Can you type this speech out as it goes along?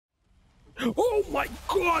Oh my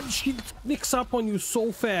god, she sneaks up on you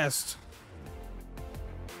so fast.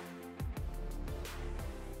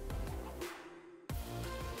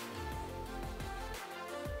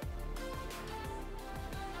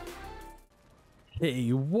 Hey,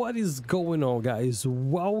 what is going on, guys?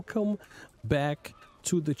 Welcome back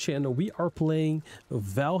to the channel. We are playing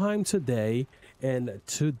Valheim today, and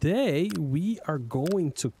today we are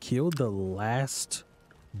going to kill the last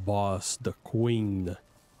boss, the Queen.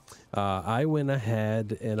 I went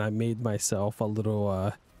ahead and I made myself a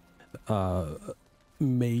little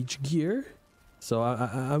mage gear, so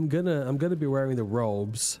I'm gonna be wearing the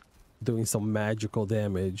robes, doing some magical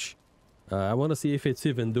damage. I want to see if it's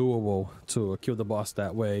even doable to kill the boss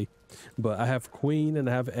that way. But I have Queen and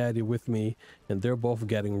I have Eddie with me, and they're both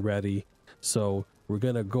getting ready. So we're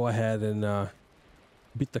going to go ahead and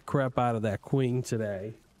beat the crap out of that Queen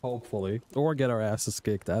today, hopefully. Or get our asses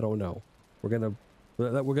kicked. I don't know. We're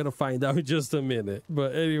gonna find out in just a minute.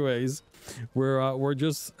 But anyways, we're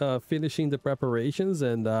just finishing the preparations,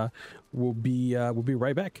 and we'll be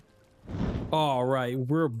right back. All right,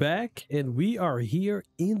 we're back, and we are here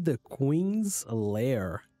in the Queen's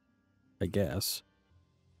lair, I guess.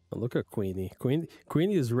 Oh, look at Queenie.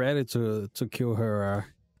 Queenie is ready to kill her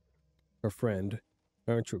friend,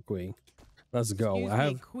 aren't you, Queen? Let's go.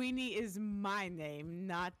 Excuse me, Queenie is my name,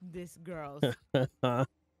 not this girl's.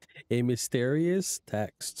 A mysterious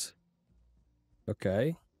text.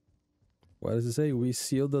 Okay. What does it say? We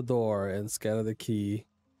seal the door and scatter the key.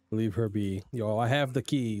 Leave her be. Yo, I have the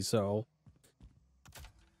key, so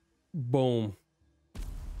boom.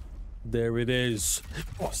 There it is.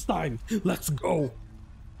 Boss time. Let's go.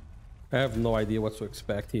 I have no idea what to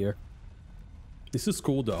expect here. This is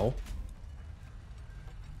cool though.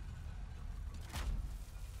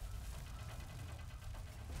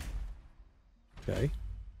 Okay.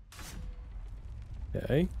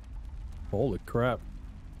 Okay. Holy crap.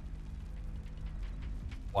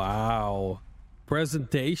 Wow.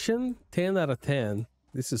 Presentation 10 out of 10.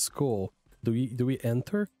 This is cool. Do we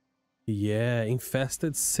enter? Yeah,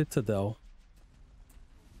 infested citadel.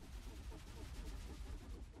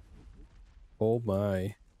 Oh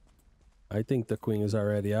my. I think the Queen is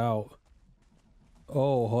already out.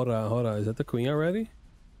 Oh, hold on. Is that the Queen already?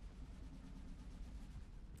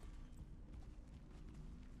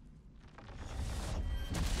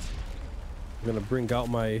 I'm gonna bring out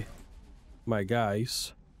my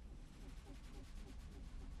guys.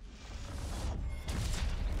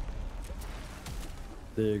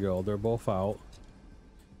 There you go, they're both out.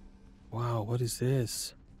 Wow, what is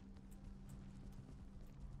this?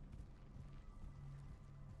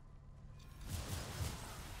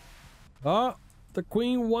 Ah, the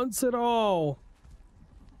Queen wants it all.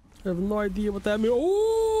 I have no idea what that means.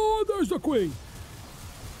 Oh, there's the Queen.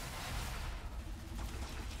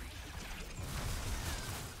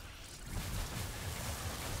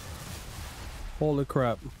 Holy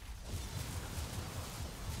crap.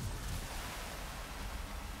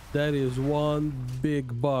 That is one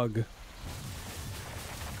big bug.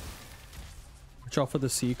 Watch out for the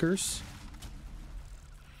Seekers.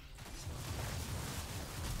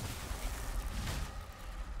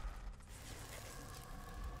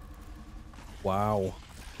 Wow.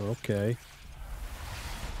 Okay.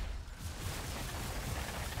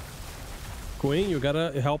 Queen, you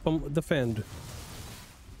gotta help them defend.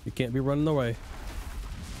 You can't be running away.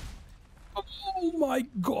 Oh my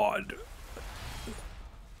god.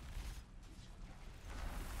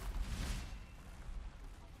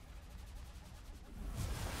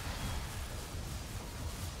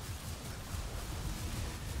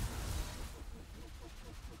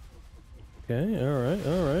 Okay,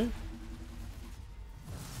 all right.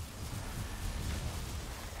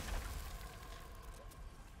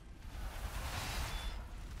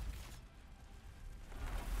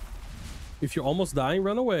 If you're almost dying,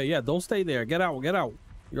 run away. Yeah, don't stay there. Get out, get out.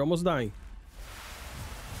 You're almost dying.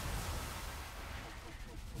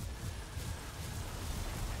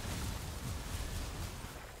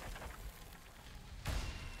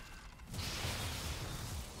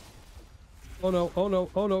 Oh no, oh no,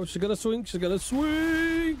 oh no. She's gonna swing, she's gonna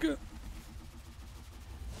swing.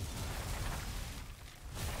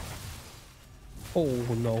 Oh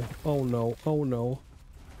no, oh no, oh no.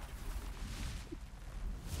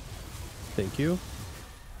 Thank you.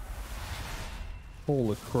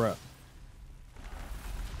 Holy crap.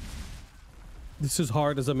 This is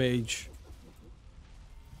hard as a mage.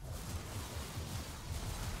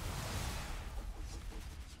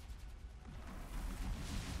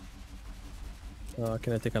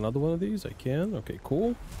 Can I take another one of these? I can. Okay,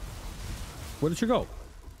 cool. Where did you go?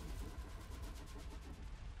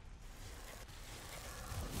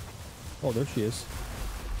 Oh, there she is.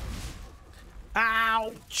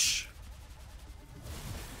 Ouch!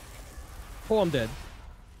 Oh, I'm dead.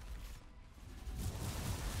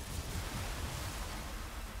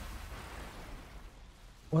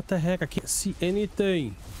 What the heck? I can't see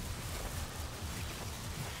anything.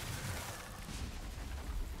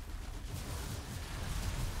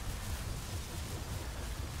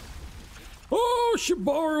 Oh, she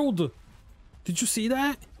borrowed. Did you see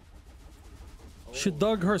that? Oh. She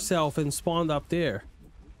dug herself and spawned up there.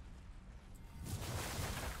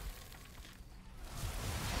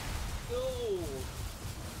 Oh.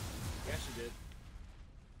 Yeah, she did.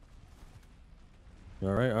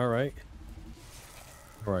 All right, all right.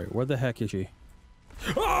 All right, where the heck is she?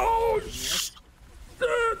 Oh, shit!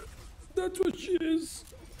 That's what she is.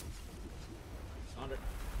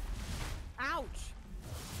 Ouch!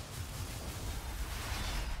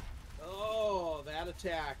 Oh, that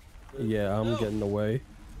attack. Yeah, I'm getting away.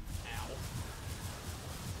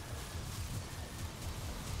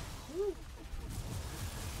 Ow.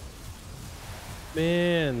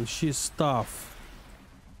 Man, she's tough.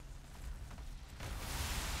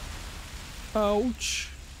 Ouch.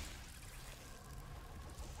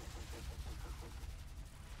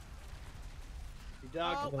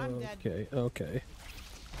 Dug. Oh, I'm dead. Okay, okay.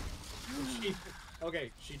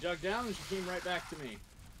 She dug down and she came right back to me.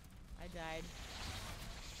 I died.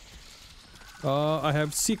 I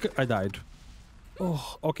have secret. I died.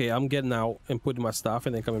 Oh, okay. I'm getting out and putting my stuff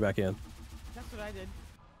and then coming back in. That's what I did.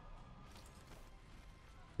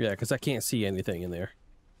 Yeah, because I can't see anything in there.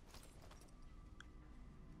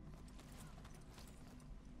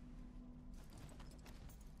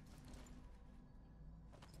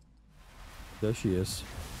 There she is.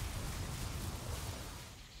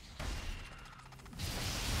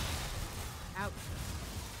 Ouch.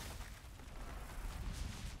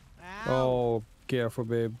 Ow. Oh, careful,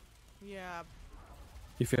 babe. Yeah.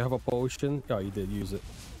 If you have a potion. Oh, you did use it.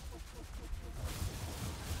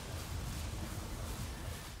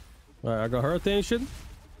 All right, I got her attention.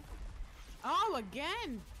 Oh,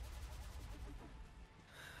 again.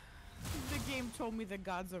 The game told me the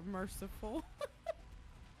gods are merciful.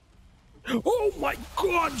 Oh my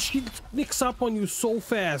god, she sneaks up on you so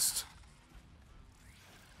fast.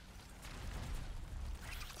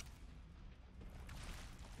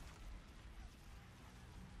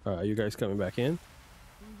 Alright, you guys coming back in?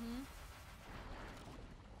 Mm-hmm.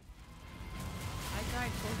 I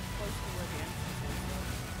died close to where the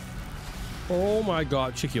entrance Oh my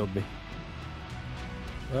god, she killed me.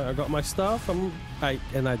 I got my stuff. I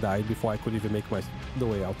died before I could even make the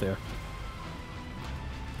way out there.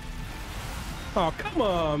 Oh, come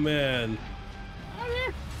on, man.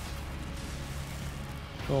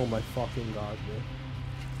 Oh my fucking god, man.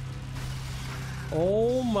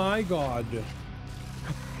 Oh my god.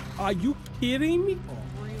 Are you kidding me?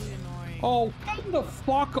 Really annoying. Oh, come the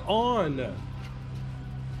fuck on.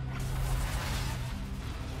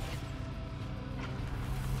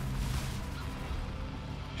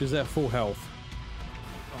 She's at full health.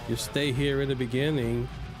 You stay here in the beginning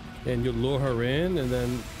and you lure her in and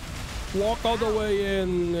then walk all the way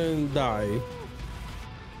in and die.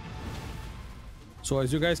 So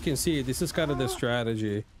as you guys can see, this is kind of the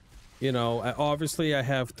strategy. You know, obviously I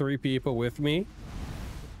have 3 people with me,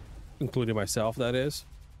 including myself, that is.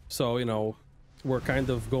 So, you know, we're kind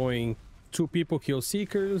of going 2 people kill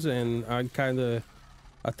seekers and I kind of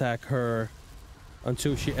attack her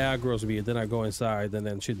until she aggroes me, then I go inside and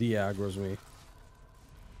then she de-aggroes me.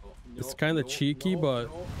 Oh, no, It's kind of cheeky, but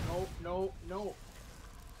no.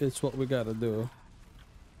 it's what we gotta do.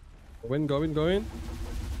 Go in. Okay.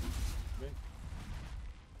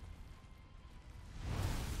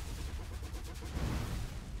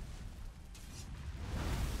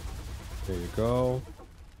 There you go.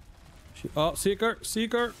 Oh, seeker.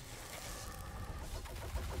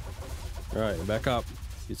 All right, back up.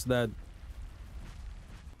 It's dead.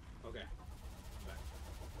 Okay. Back.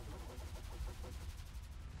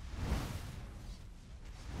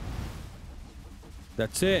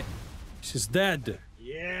 That's it. She's dead.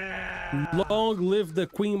 Yeah. Long live the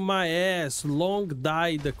queen, my ass. Long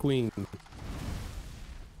die the queen.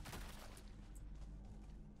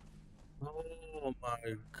 Oh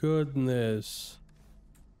my goodness.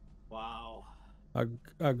 Wow.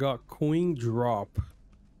 I got queen drop.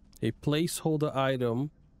 A placeholder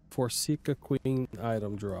item for seek a queen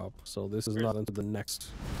item drop. So this is not until the next.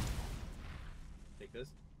 Take this.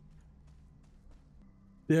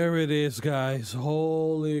 There it is, guys.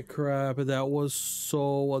 Holy crap. That was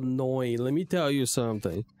so annoying. Let me tell you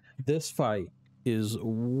something. This fight is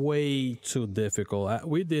way too difficult.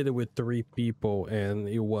 We did it with 3 people and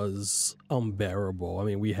it was unbearable. I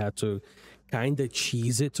mean, we had to kind of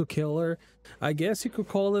cheese it to kill her. I guess you could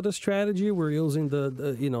call it a strategy. We're using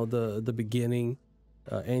the you know, the beginning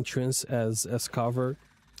entrance as cover,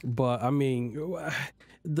 but I mean,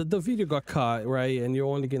 the video got cut, right? And you're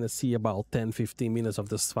only gonna see about 10-15 minutes of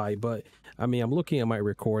this fight. But I mean, I'm looking at my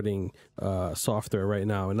recording software right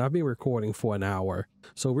now, and I've been recording for an hour.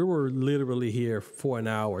 So we were literally here for an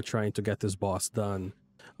hour trying to get this boss done,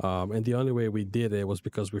 and the only way we did it was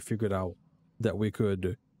because we figured out that we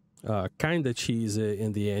could kind of cheese it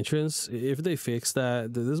in the entrance. If they fix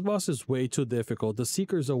that, this boss is way too difficult. The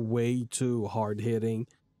seekers are way too hard hitting,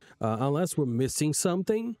 unless we're missing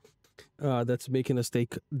something that's making us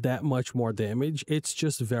take that much more damage. It's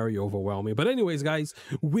just very overwhelming. But anyways, guys,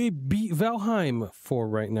 we beat Valheim for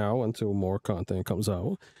right now until more content comes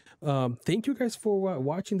out. Thank you guys for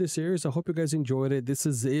watching this series. I hope you guys enjoyed it. This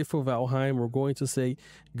is it for Valheim. We're going to say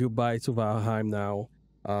goodbye to Valheim now.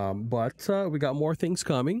 But we got more things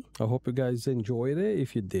coming. I hope you guys enjoyed it.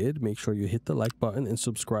 If you did, make sure you hit the like button and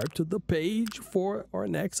subscribe to the page for our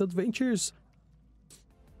next adventures.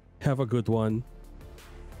 Have a good one.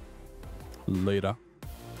 Later.